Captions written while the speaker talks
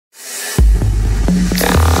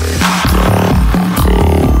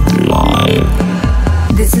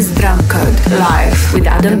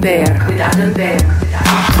Adam Bear. England,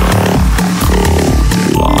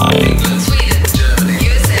 Sweden, Germany,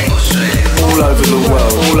 USA, Australia, all over the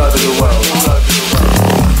world.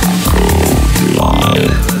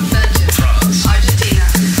 Belgium, France, Argentina.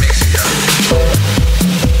 Mexico.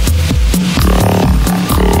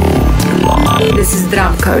 This is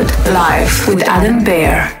Drumcode live with Adam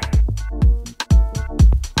Bear.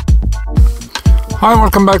 Hi and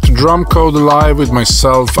welcome back to Drumcode Live with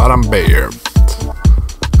myself, Adam Bear.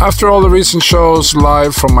 After all the recent shows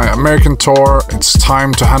live from my American tour, it's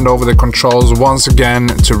time to hand over the controls once again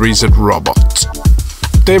to Reset Robot.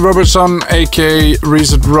 Dave Robertson, aka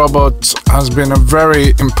Reset Robot, has been a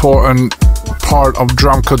very important part of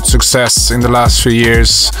Drumcode's success in the last few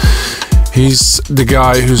years. He's the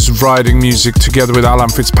guy who's writing music together with Alan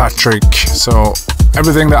Fitzpatrick, so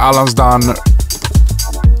everything that Alan's done,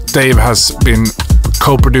 Dave has been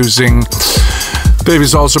co-producing. Dave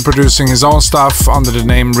is also producing his own stuff under the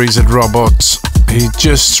name Reset Robot. He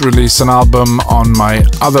just released an album on my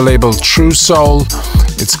other label, True Soul.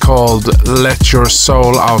 It's called Let Your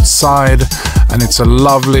Soul Outside, and it's a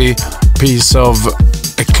lovely piece of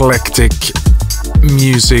eclectic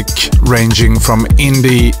music ranging from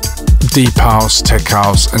indie, deep house, tech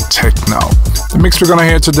house and techno. The mix we're gonna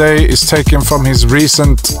hear today is taken from his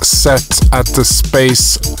recent set at the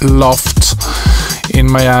Space Loft in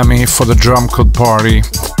Miami for the Drumcode party.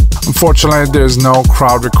 Unfortunately, there's no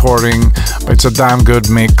crowd recording, but it's a damn good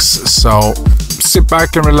mix, so sit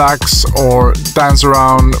back and relax or dance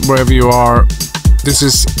around wherever you are. This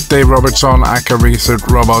is Dave Robertson, aka Reset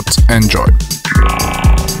Robot. Enjoy.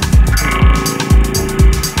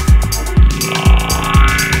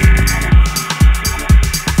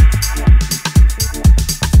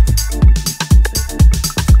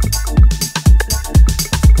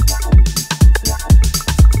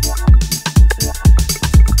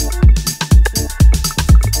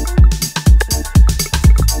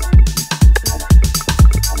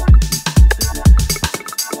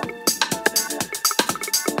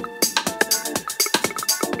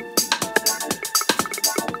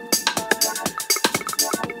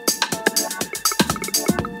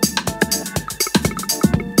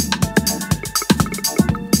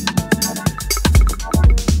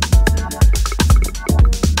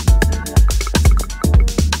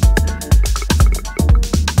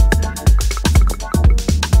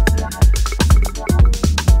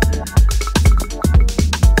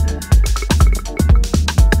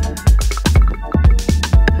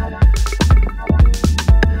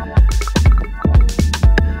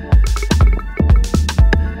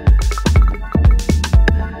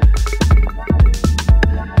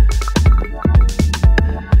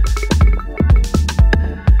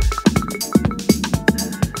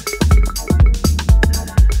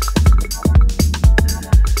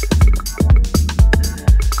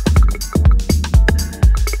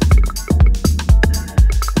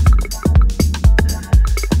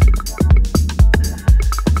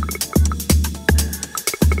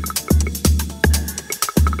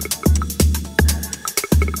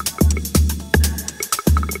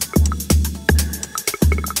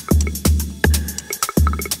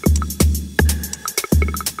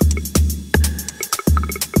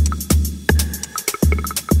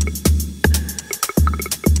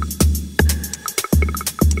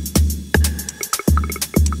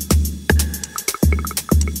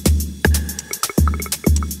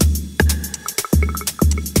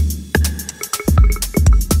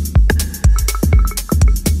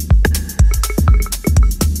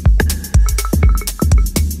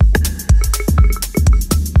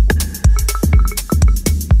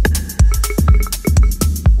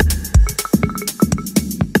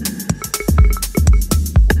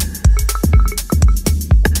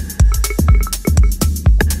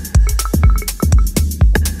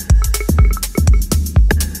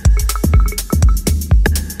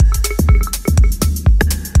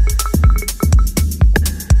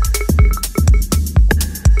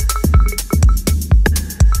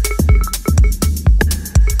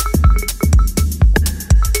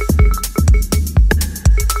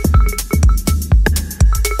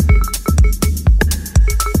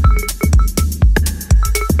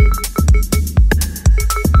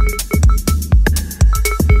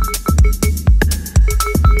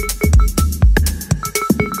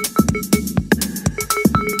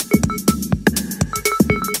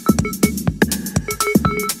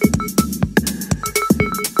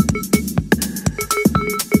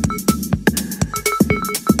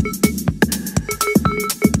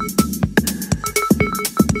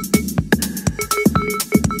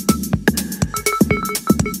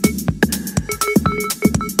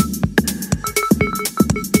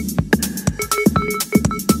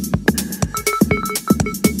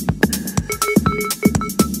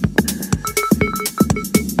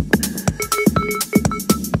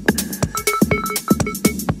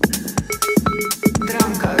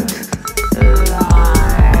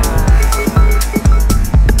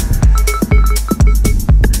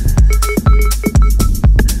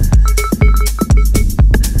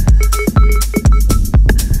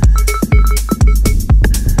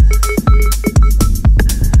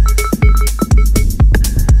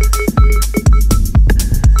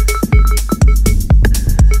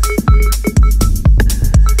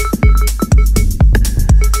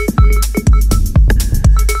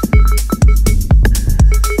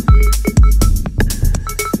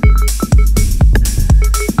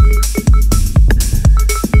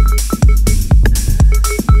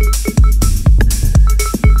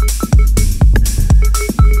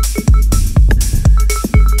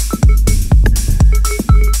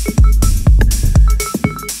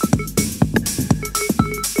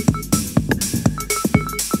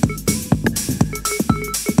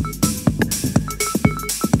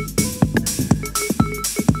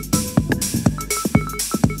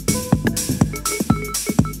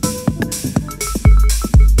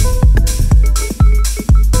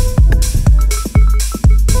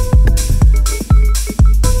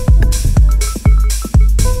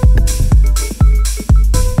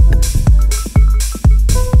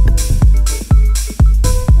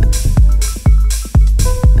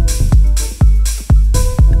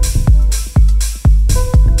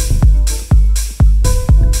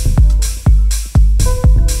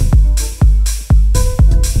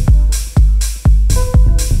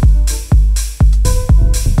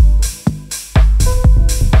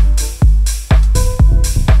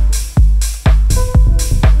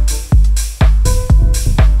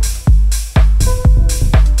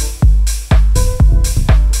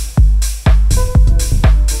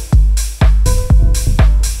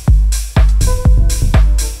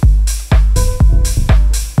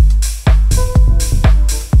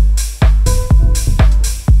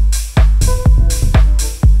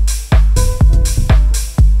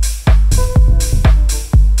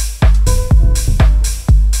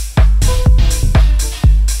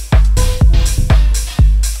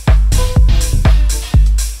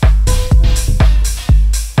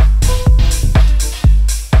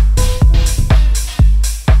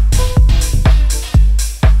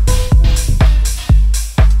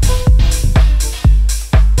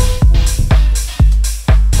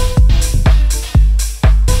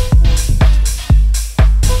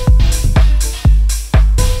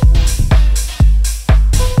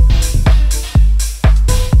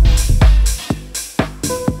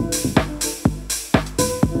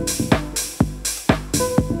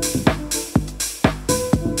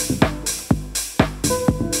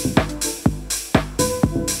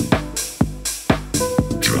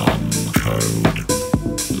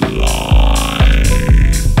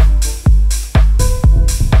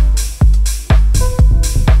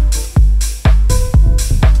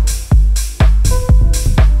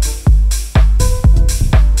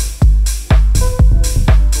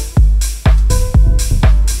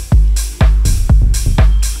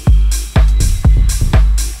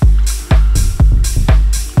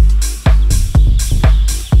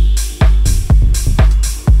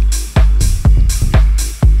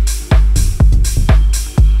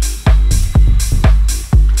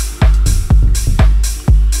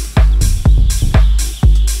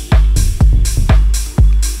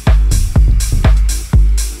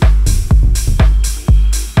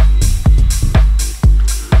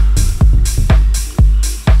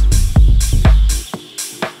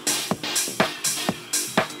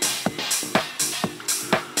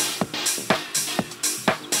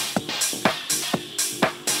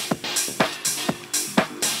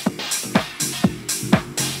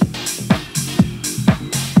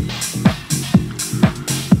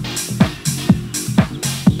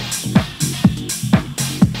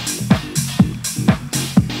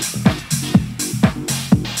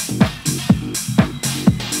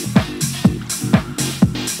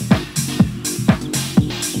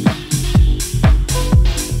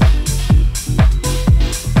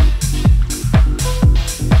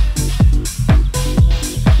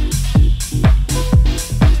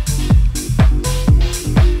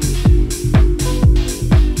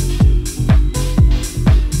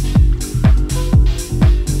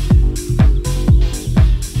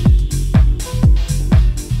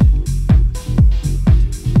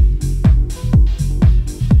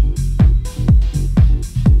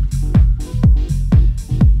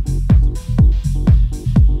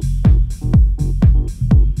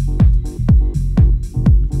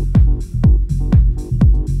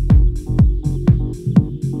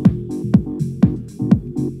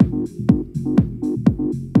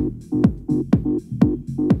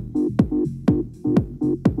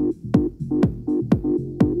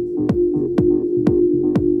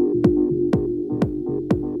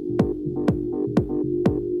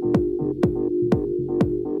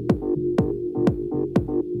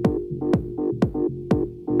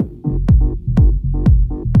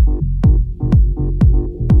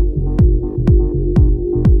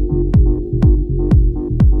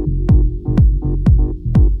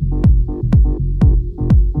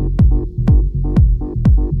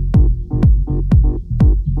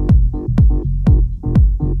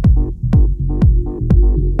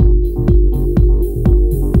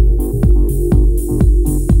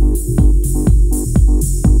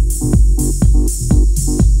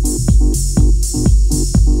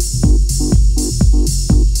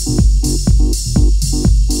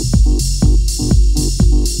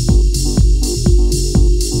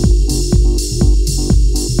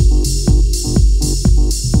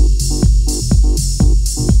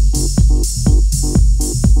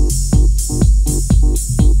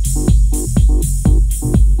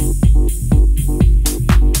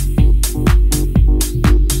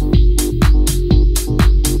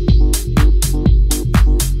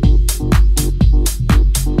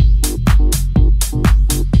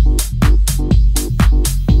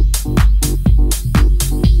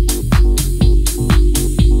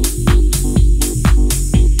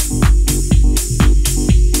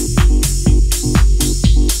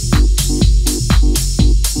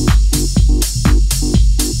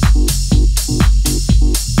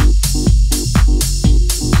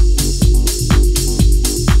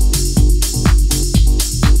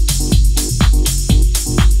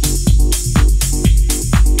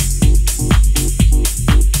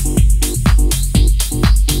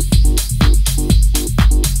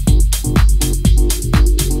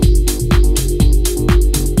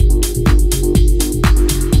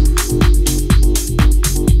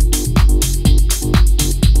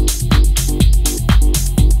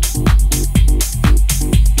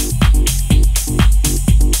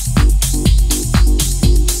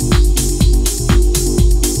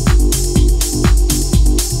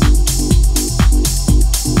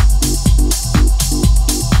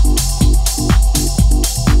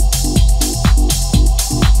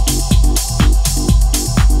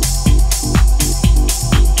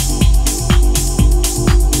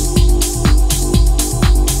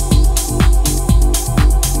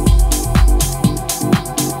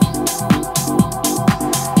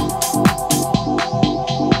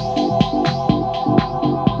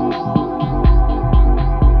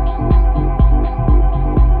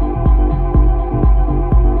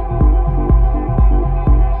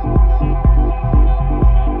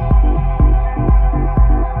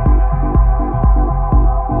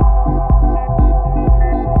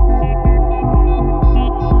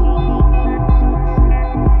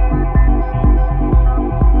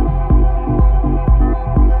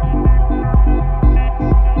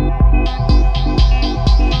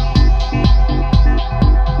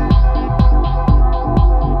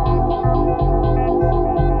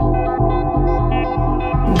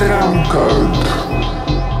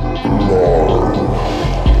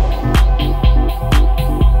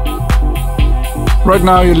 Right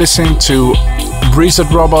now you're listening to Reset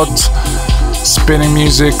Robot spinning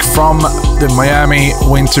music from the Miami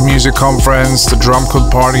Winter Music Conference, the Drumcode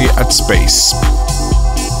party at Space.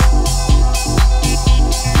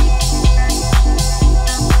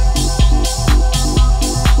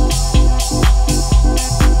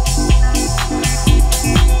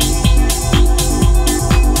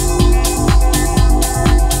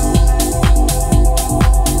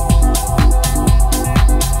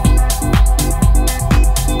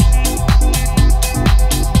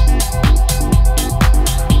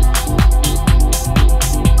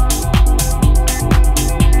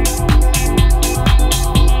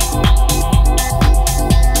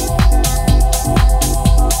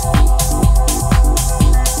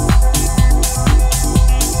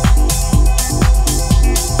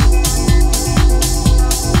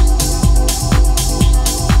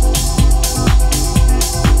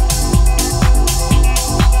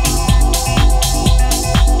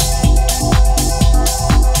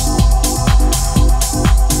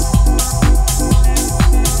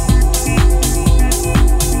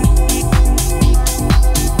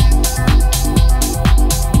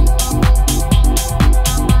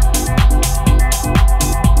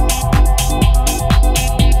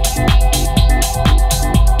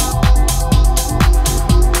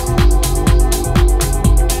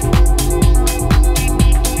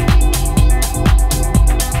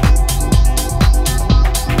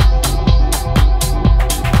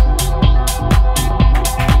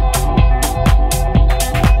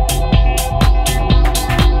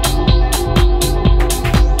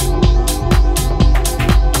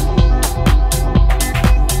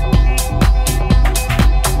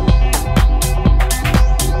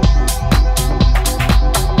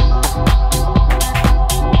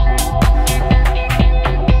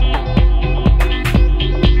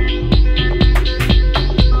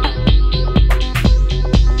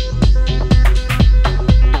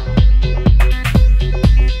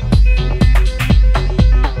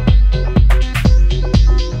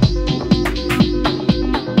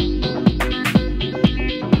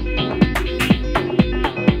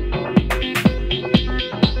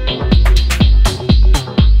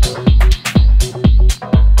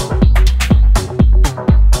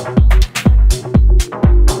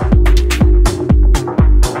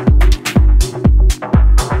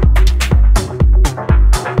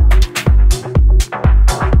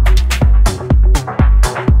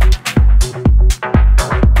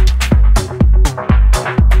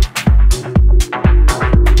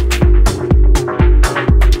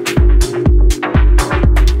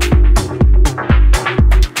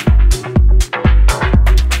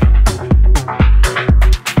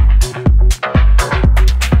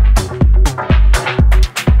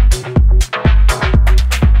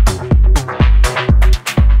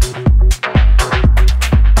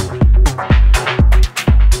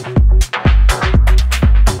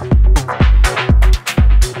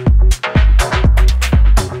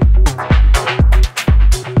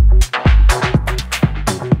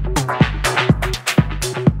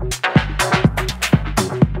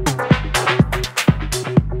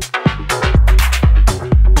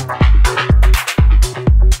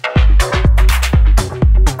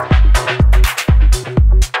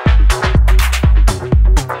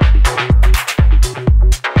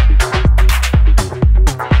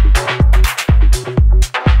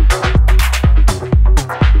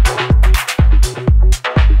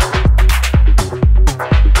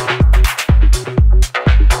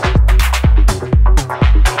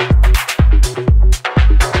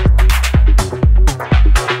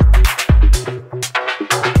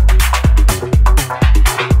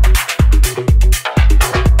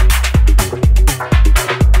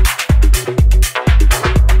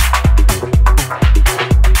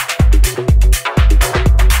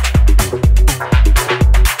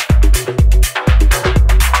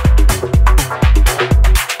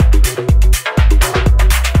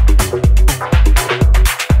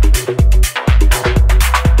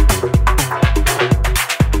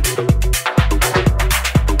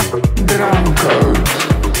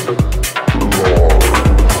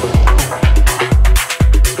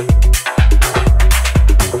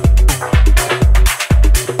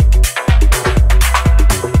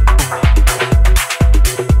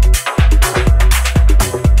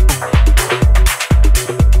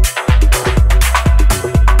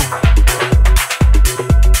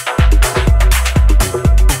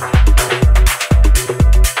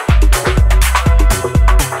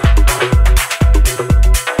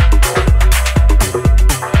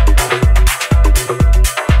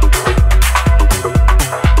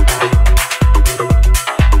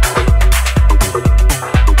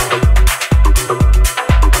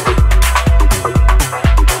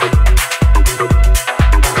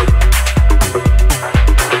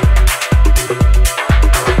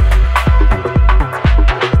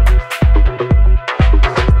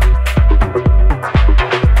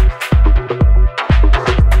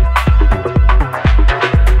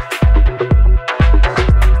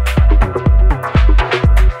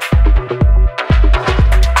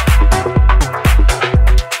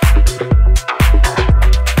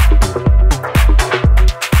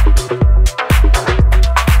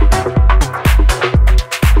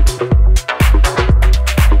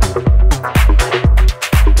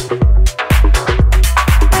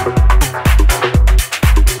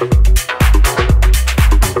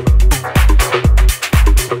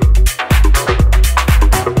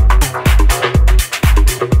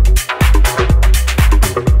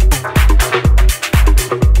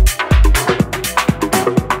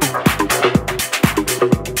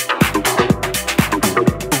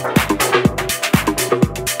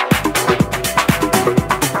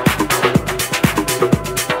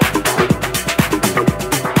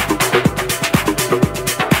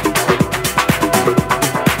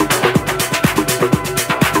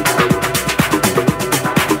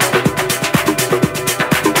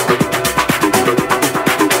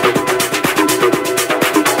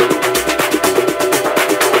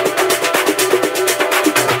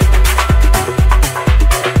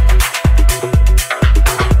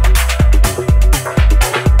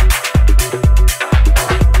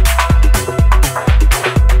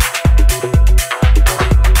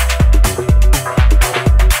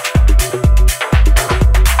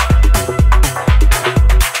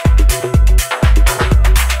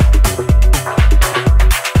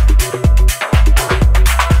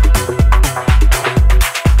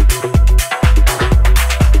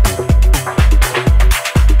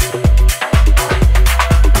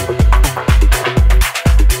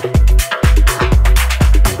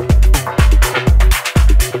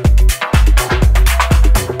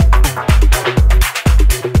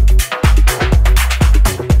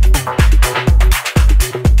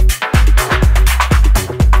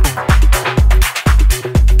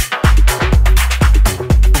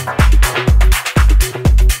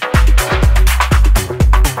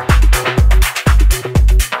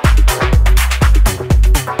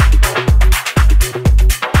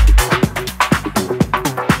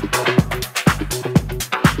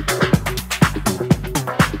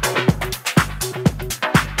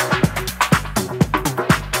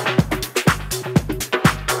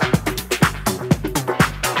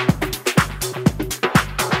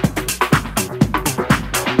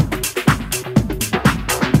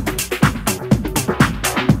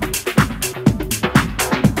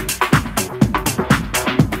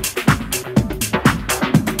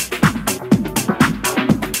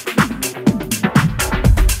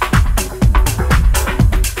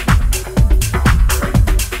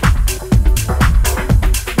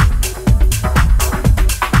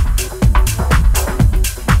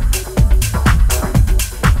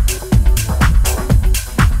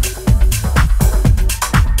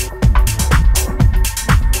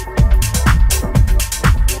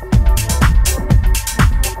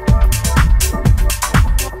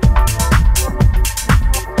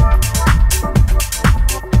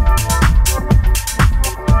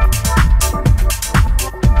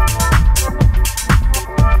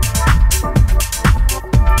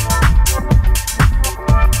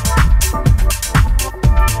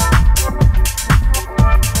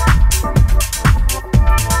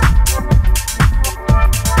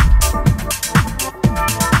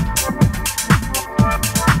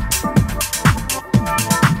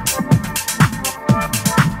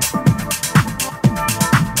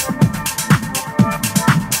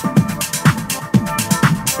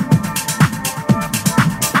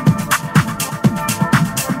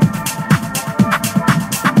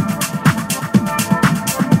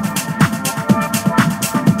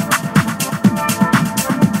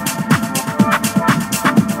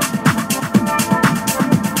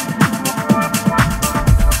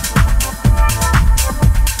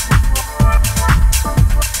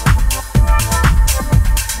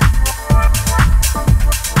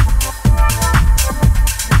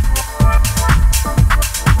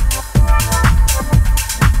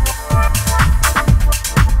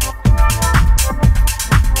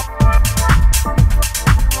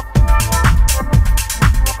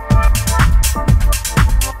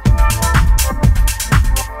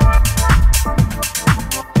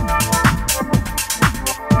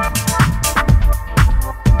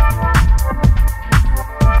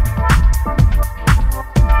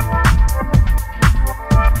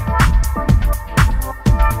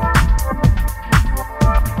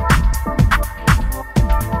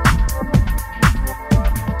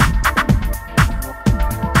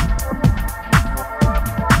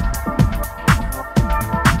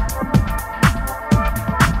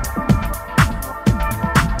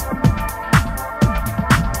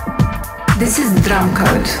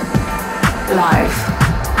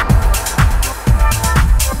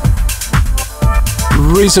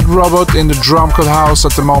 Reset Robot in the Drumcode house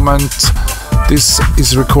at the moment. This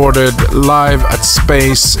is recorded live at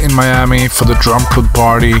Space in Miami for the Drumcode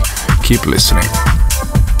party. Keep listening.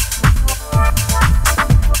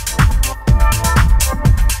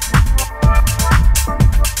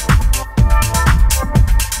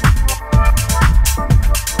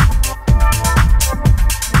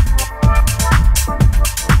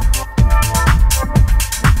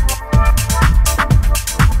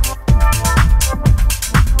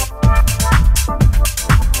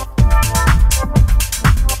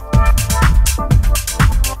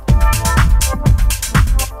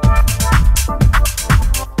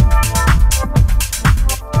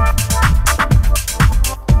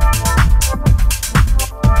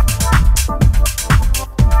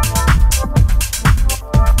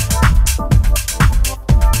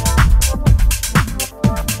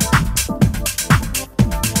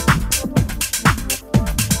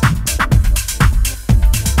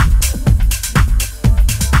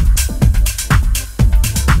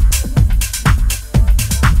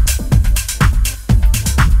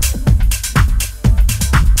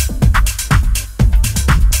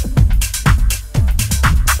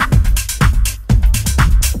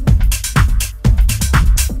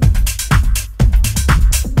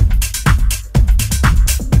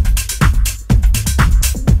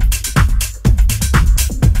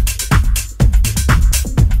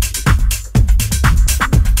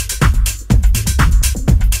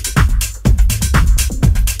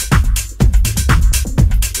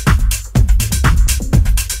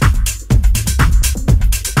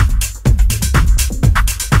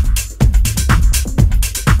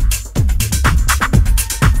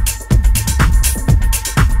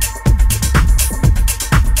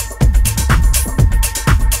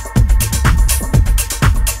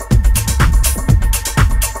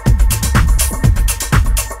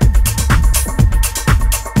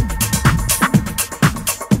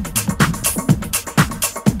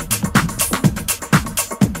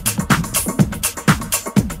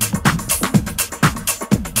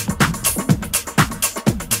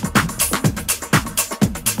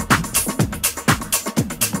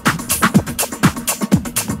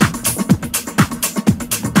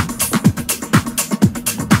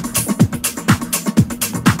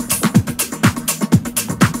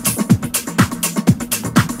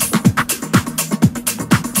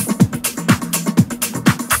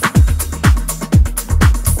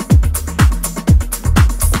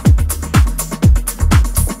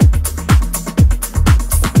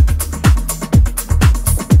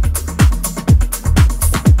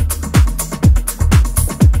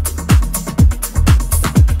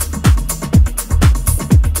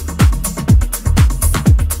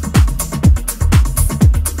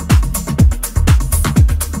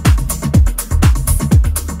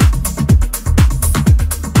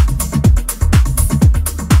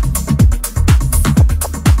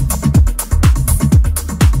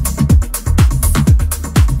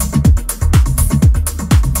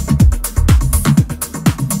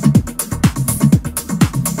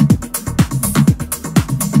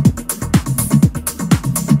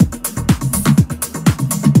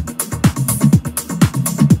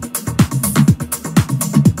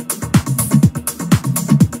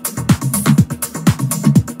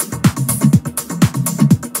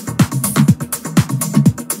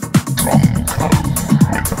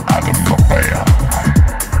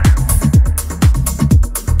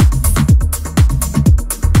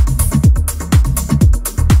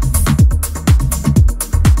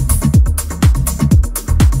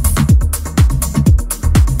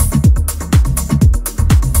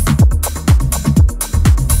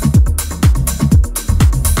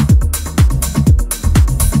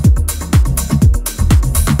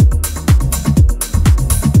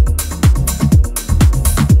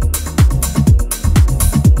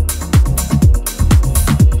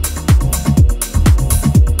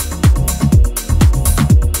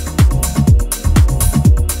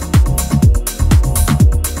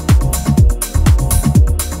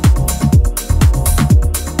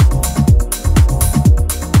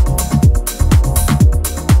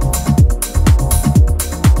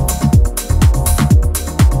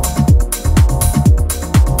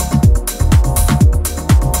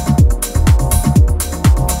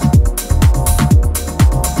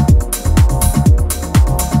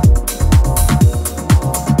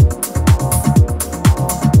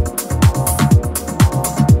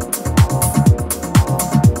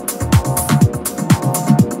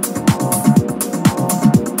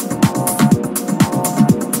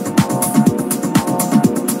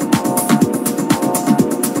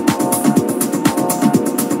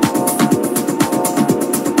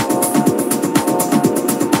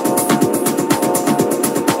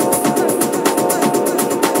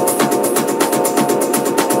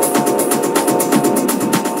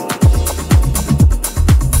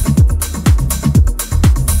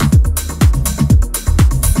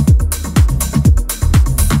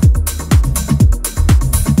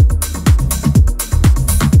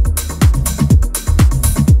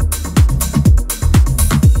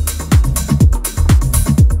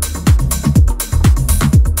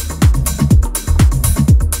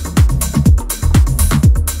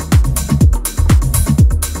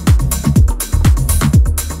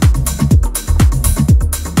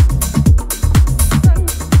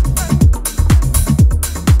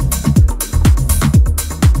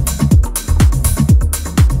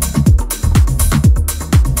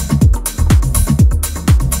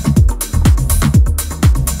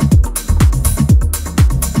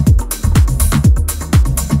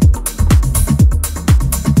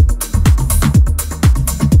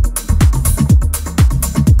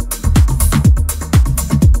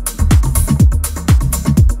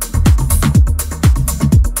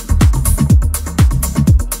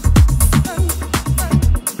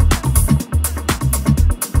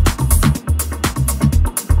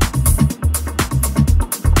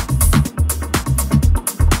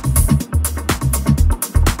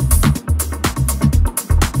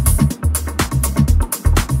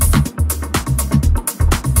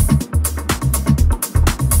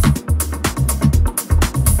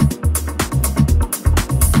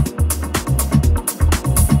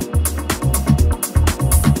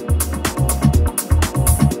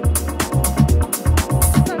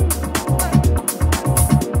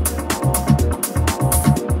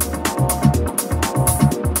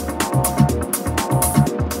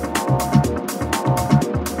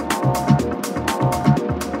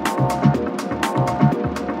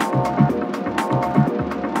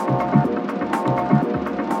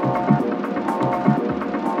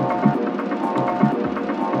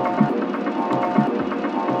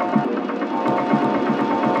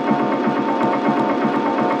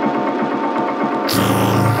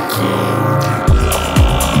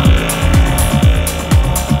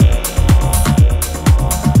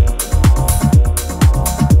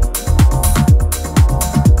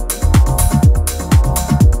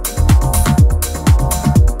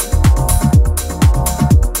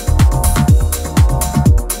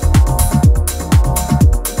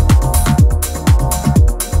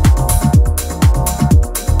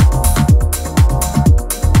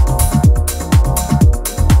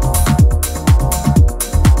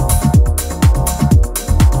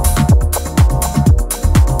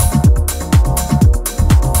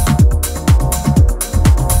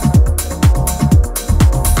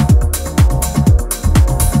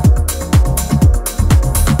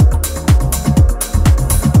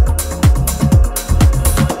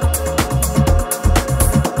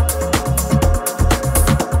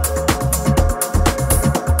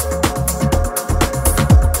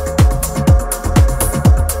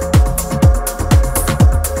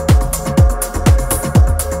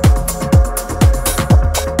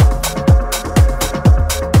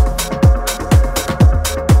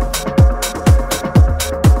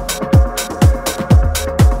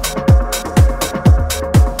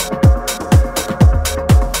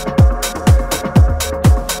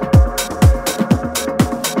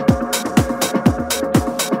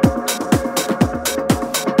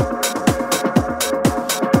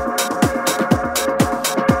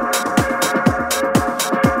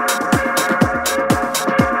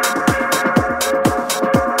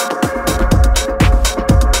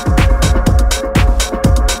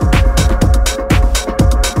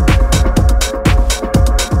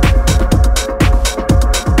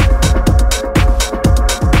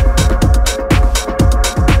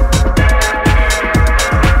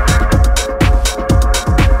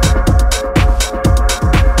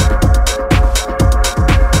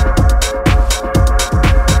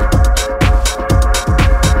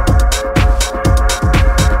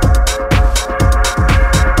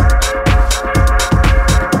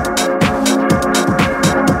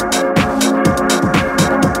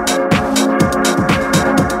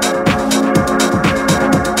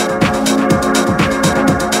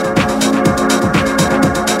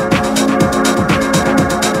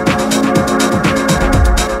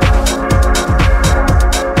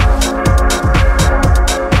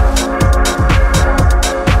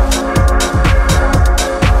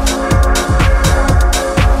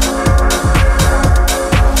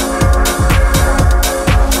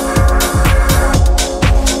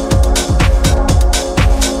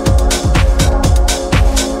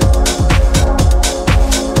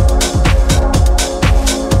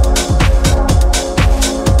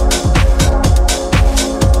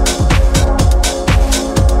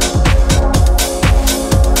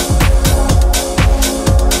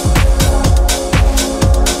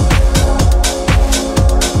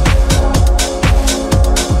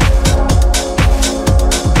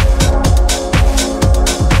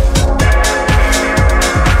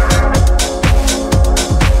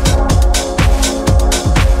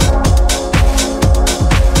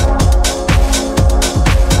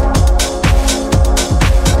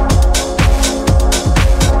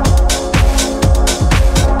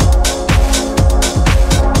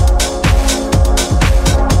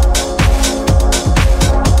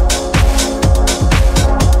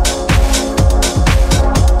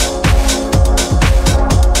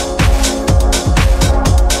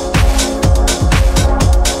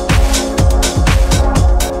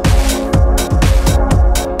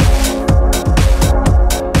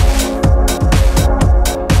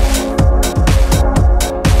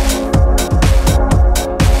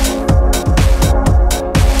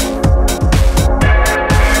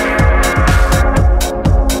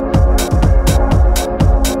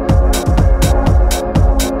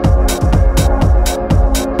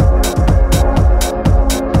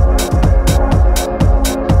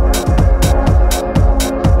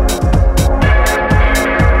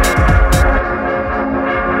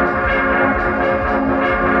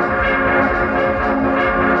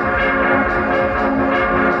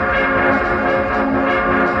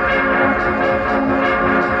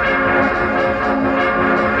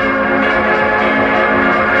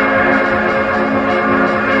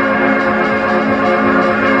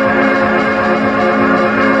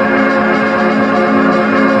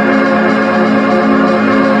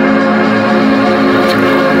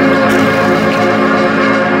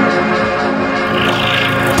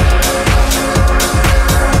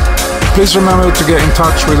 Please remember to get in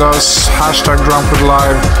touch with us, hashtag Drumcode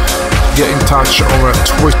Live, get in touch over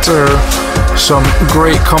Twitter. Some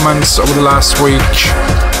great comments over the last week.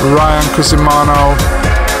 Ryan Cusimano,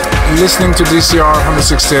 listening to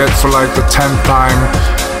DCR168 for like the 10th time.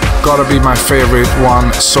 Gotta be my favorite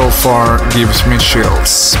one so far, gives me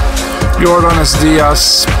chills. Jordan S.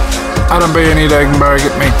 Diaz, Adam Bay and Ida Eggenberg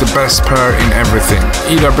make the best pair in everything.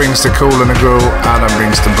 Ida brings the cool and the groove, Adam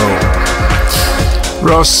brings the bow.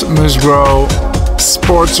 Ross Musgrow,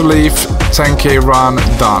 Sports Relief, 10k run,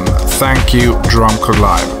 done. Thank you, Drumcode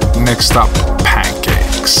Live. Next up,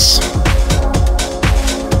 Pancakes.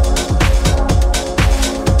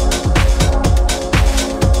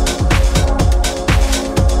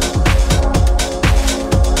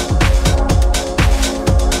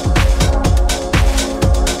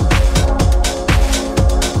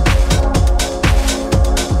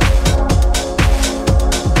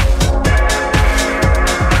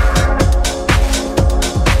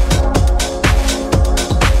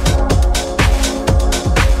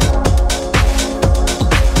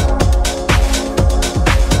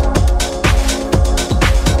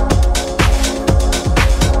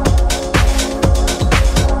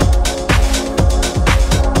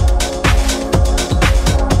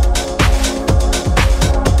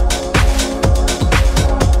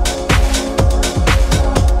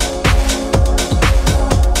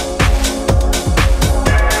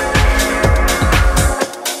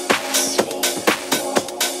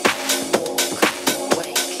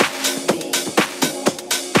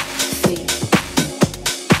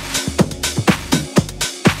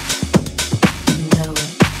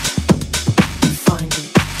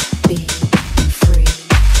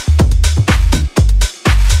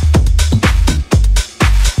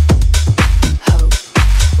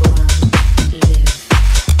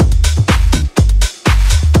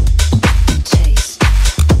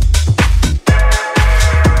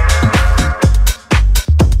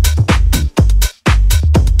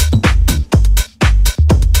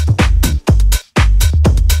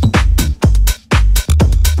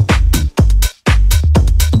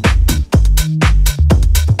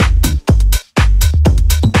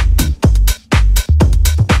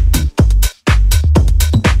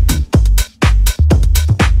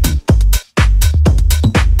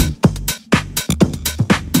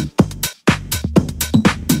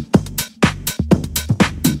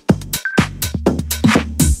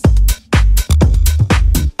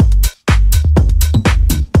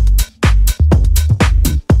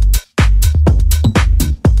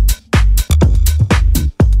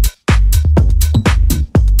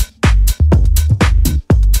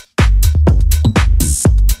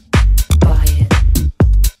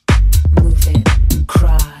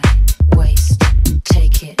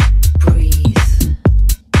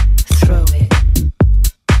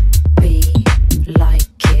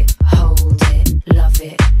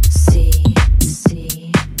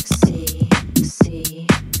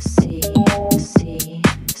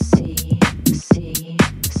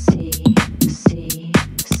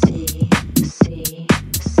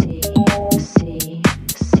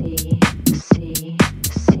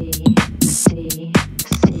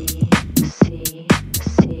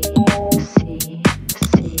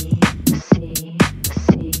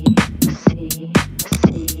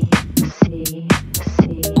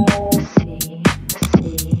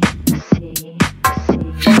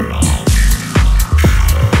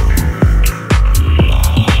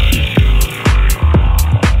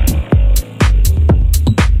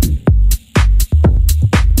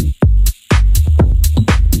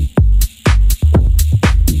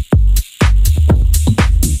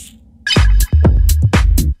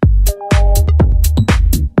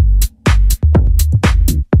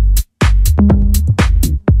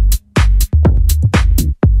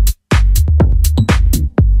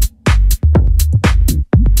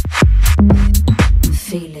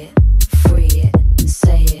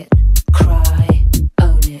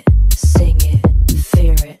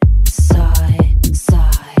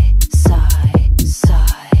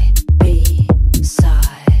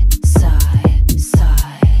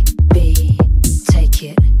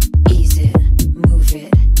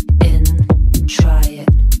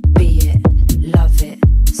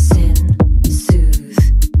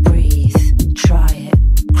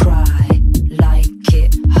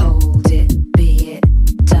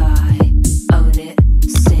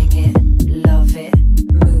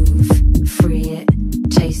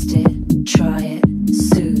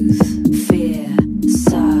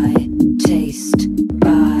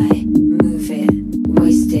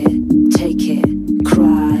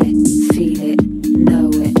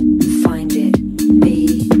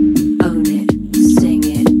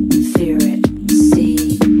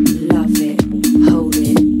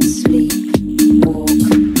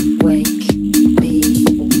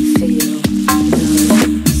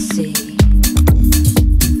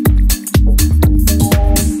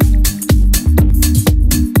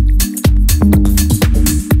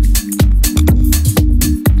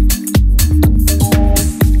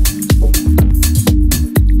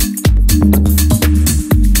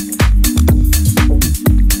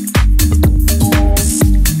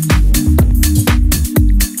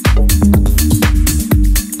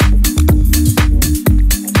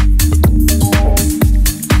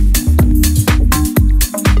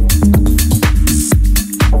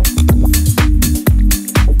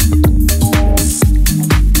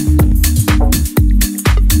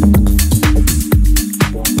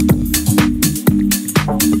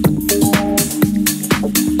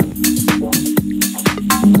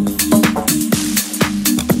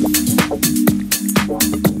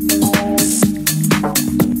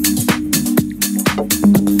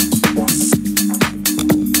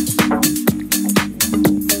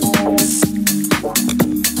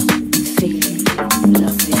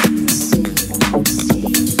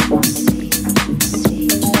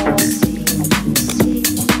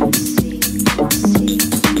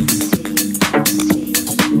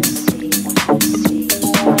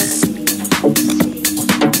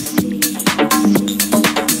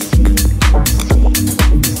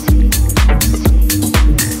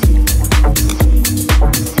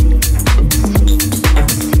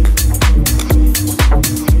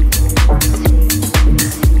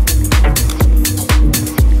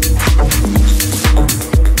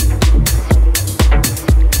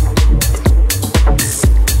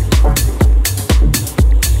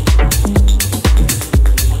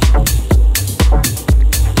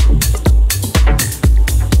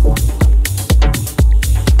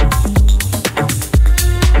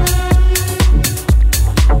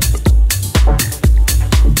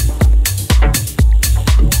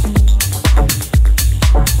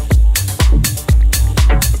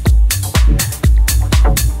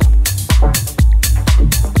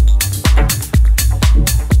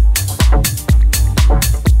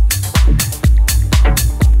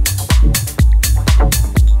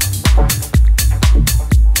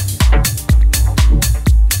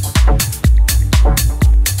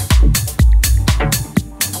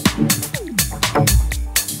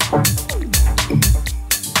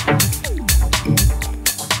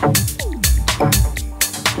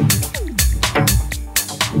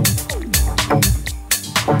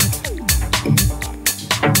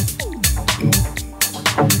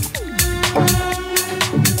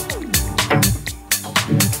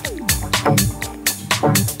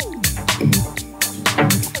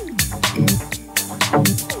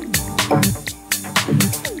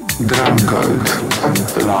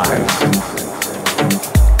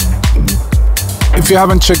 you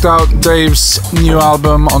haven't checked out Dave's new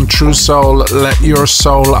album on True Soul, Let Your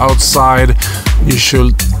Soul Outside, you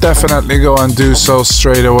should definitely go and do so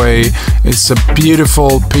straight away. It's a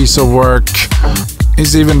beautiful piece of work.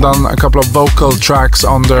 He's even done a couple of vocal tracks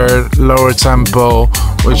on their lower tempo,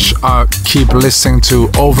 which I keep listening to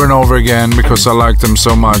over and over again because I like them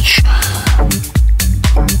so much.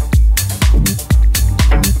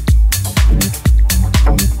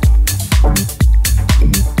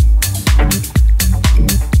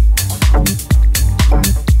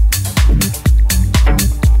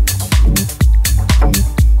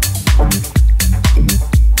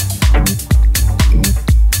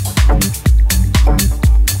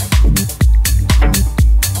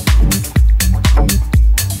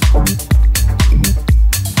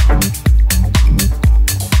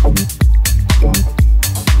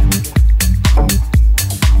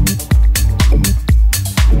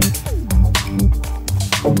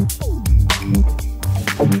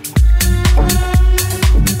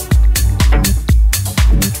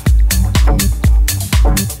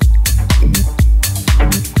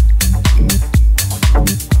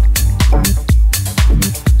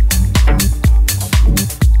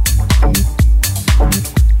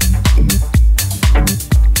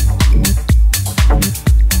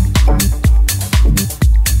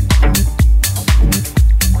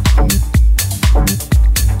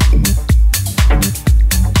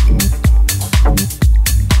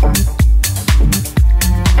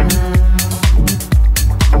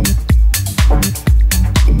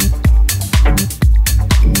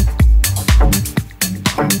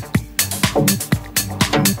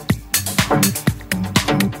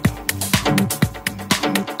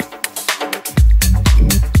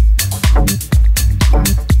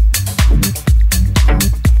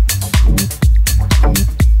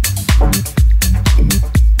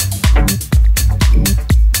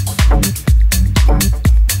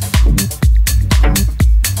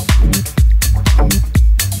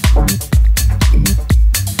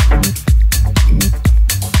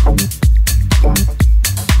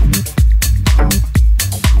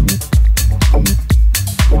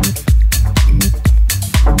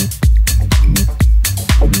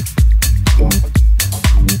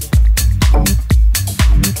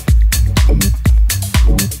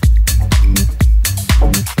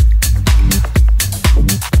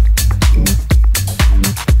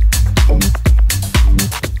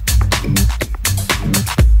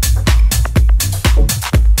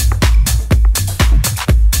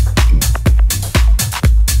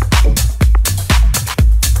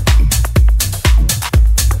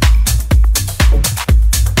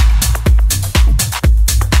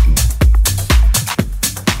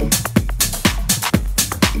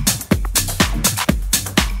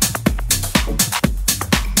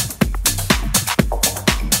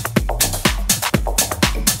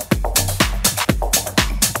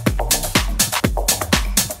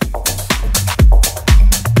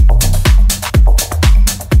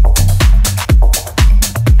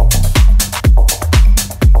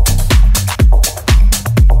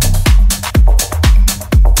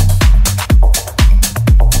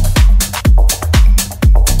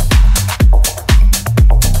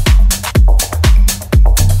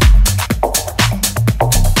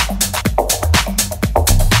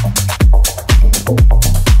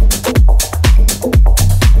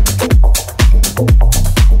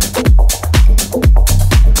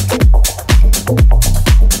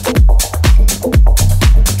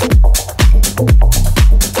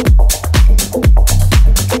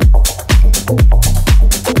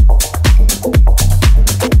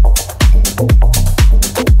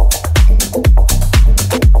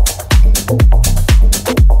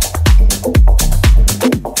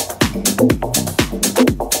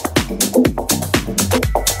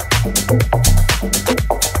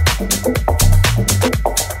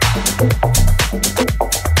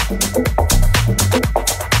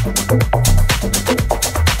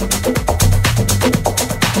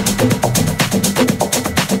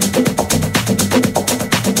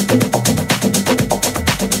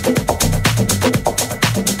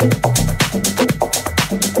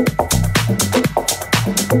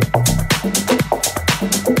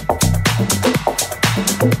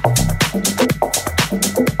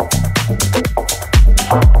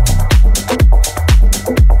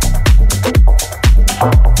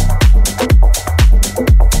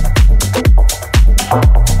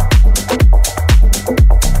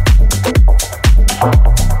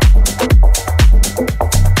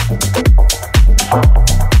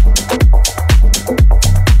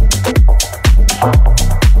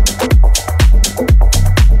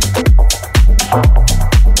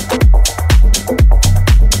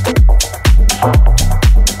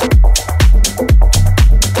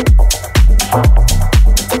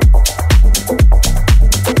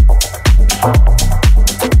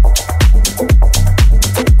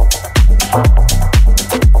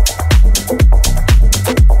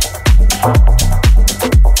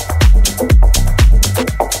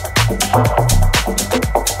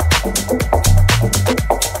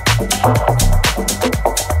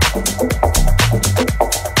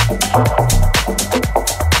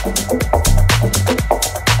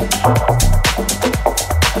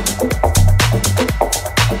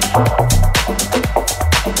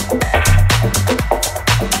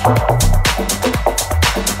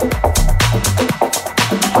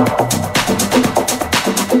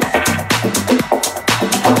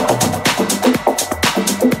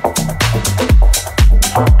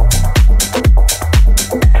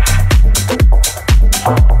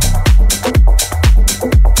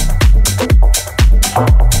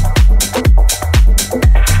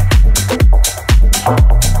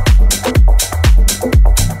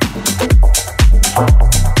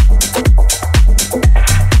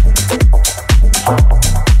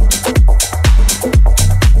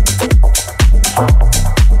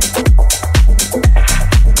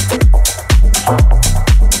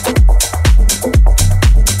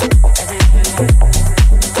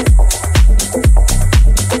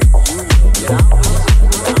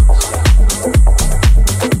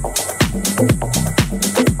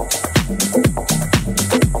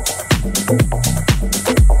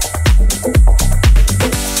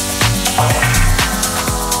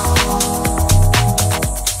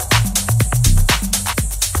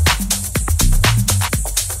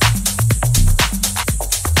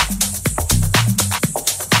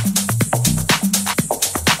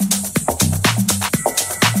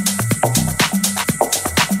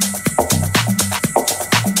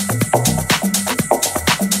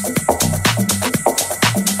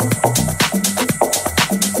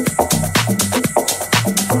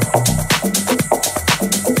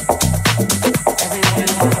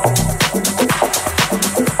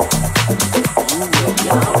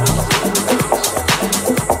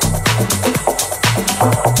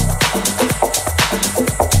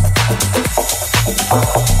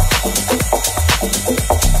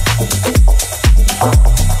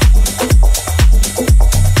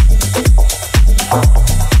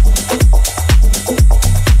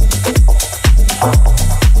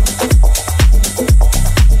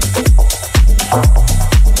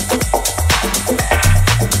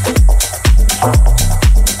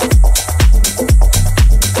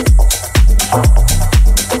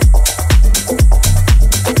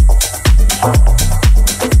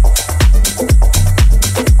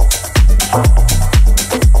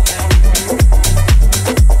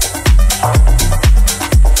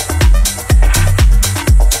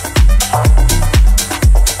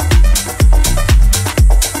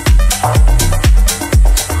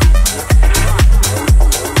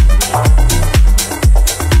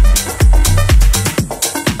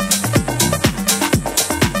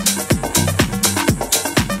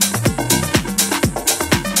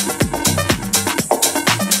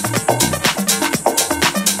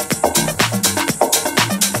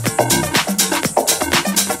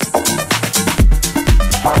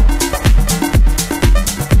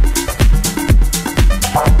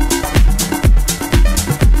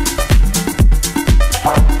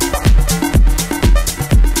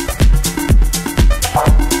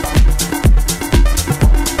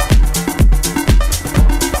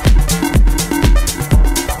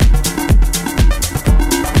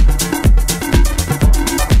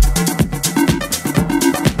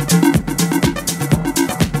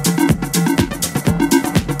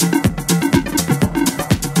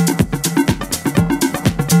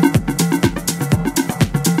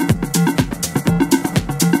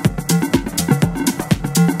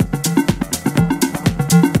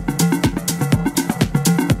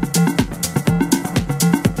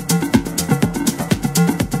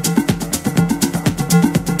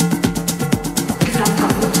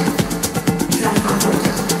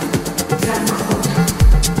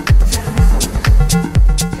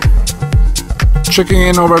 Checking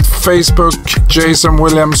in over at Facebook, Jason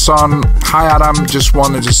Williamson. Hi Adam, just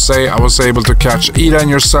wanted to say I was able to catch Ida and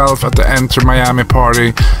yourself at the Enter Miami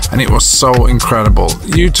party and it was so incredible.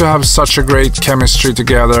 You two have such a great chemistry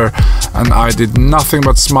together and I did nothing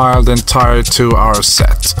but smile the entire 2-hour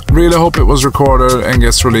set. Really hope it was recorded and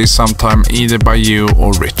gets released sometime either by you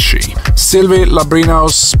or Richie. Sylvie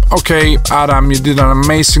Labrinos, okay Adam, you did an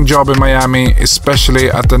amazing job in Miami, especially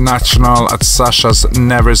at the National at Sasha's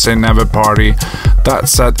Never Say Never party. That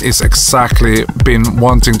set is exactly been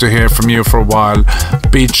wanting to hear from you for a while.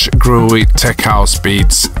 Beach, groovy, tech house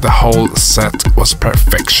beats. The whole set was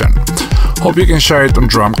perfection. Hope you can share it on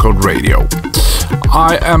Drumcode Radio.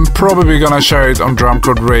 I am probably gonna share it on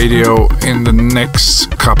Drumcode Radio in the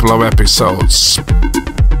next couple of episodes.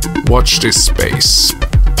 Watch this space.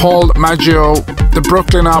 Paul Maggio. The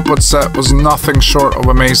Brooklyn output set was nothing short of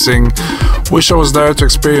amazing. Wish I was there to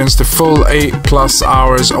experience the full 8+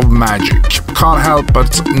 hours of magic. Can't help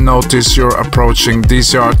but notice you're approaching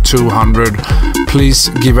DCR200. Please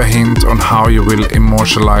give a hint on how you will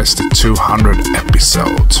immortalize the 200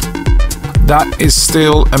 episode. That is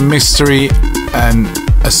still a mystery and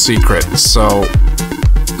a secret, so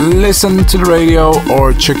listen to the radio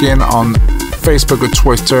or check in on Facebook or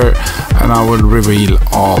Twitter and I will reveal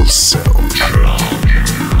all soon.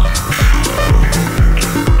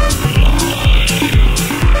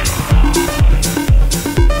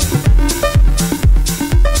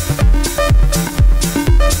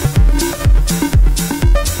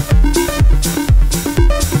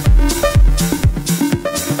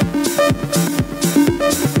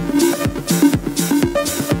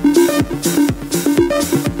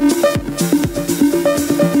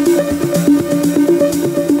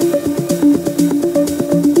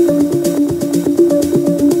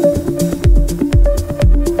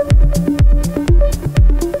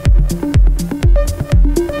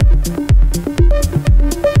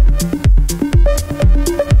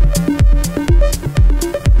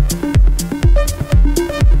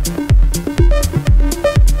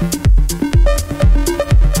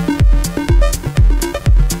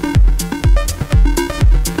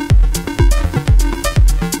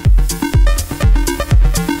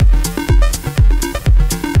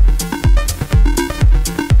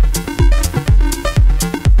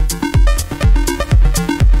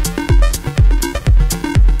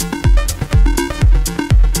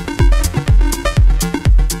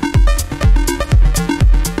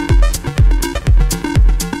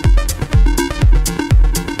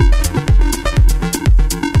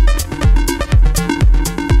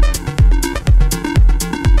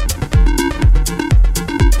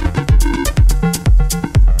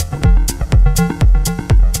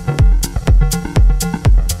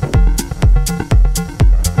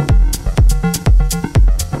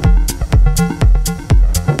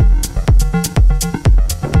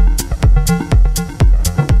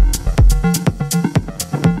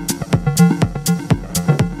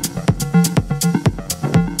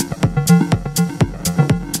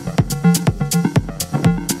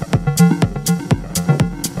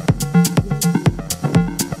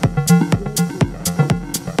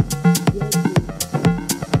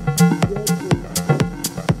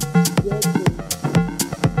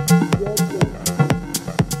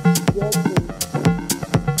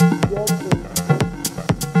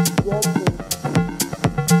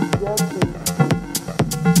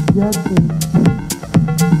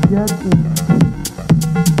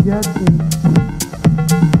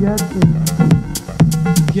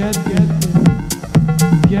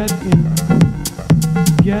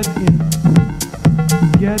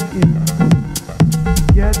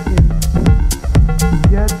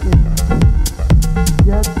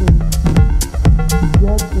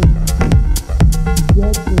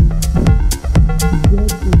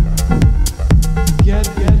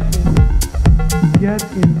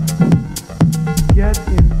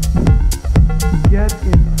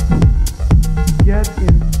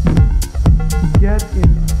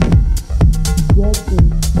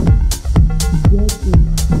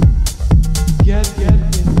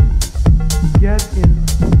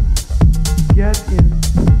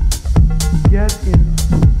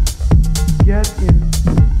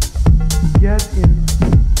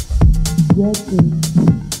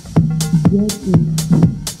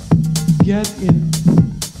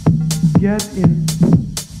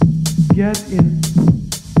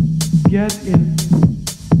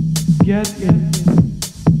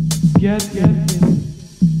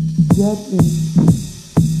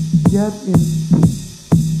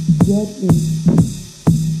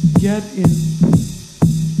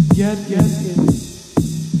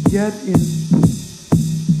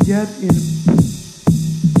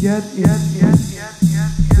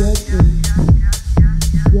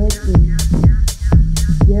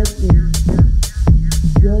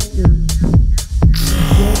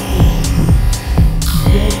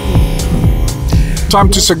 Time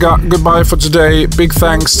to say goodbye for today. Big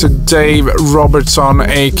thanks to Dave Robertson,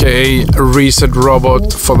 aka Reset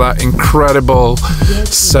Robot, for that incredible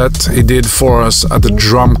set he did for us at the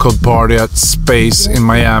Drumcode party at Space in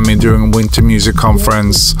Miami during Winter Music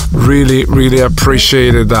Conference. Really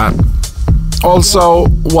appreciated that. Also,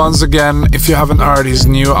 once again, if you haven't heard his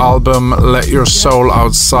new album, Let Your Soul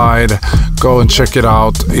Outside, go and check it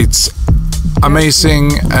out. It's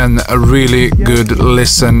amazing and a really good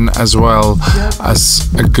listen as well as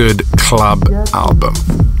a good club album.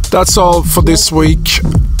 That's all for this week.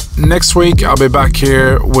 Next week I'll be back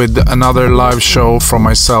here with another live show from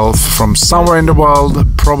myself from somewhere in the world,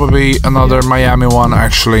 probably another Miami one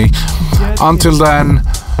actually. Until then,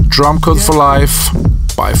 Drumcode for life.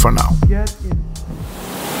 Bye for now.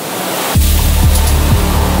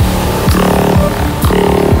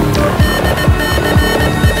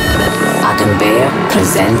 Aimee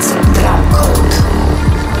presents Drumcode.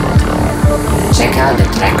 Check out the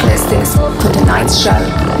track listings for tonight's show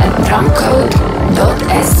at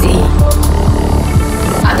drumcode.se.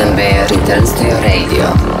 Aimee returns to your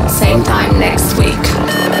radio, same time next week.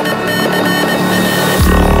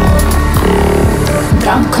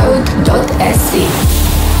 Drumcode.se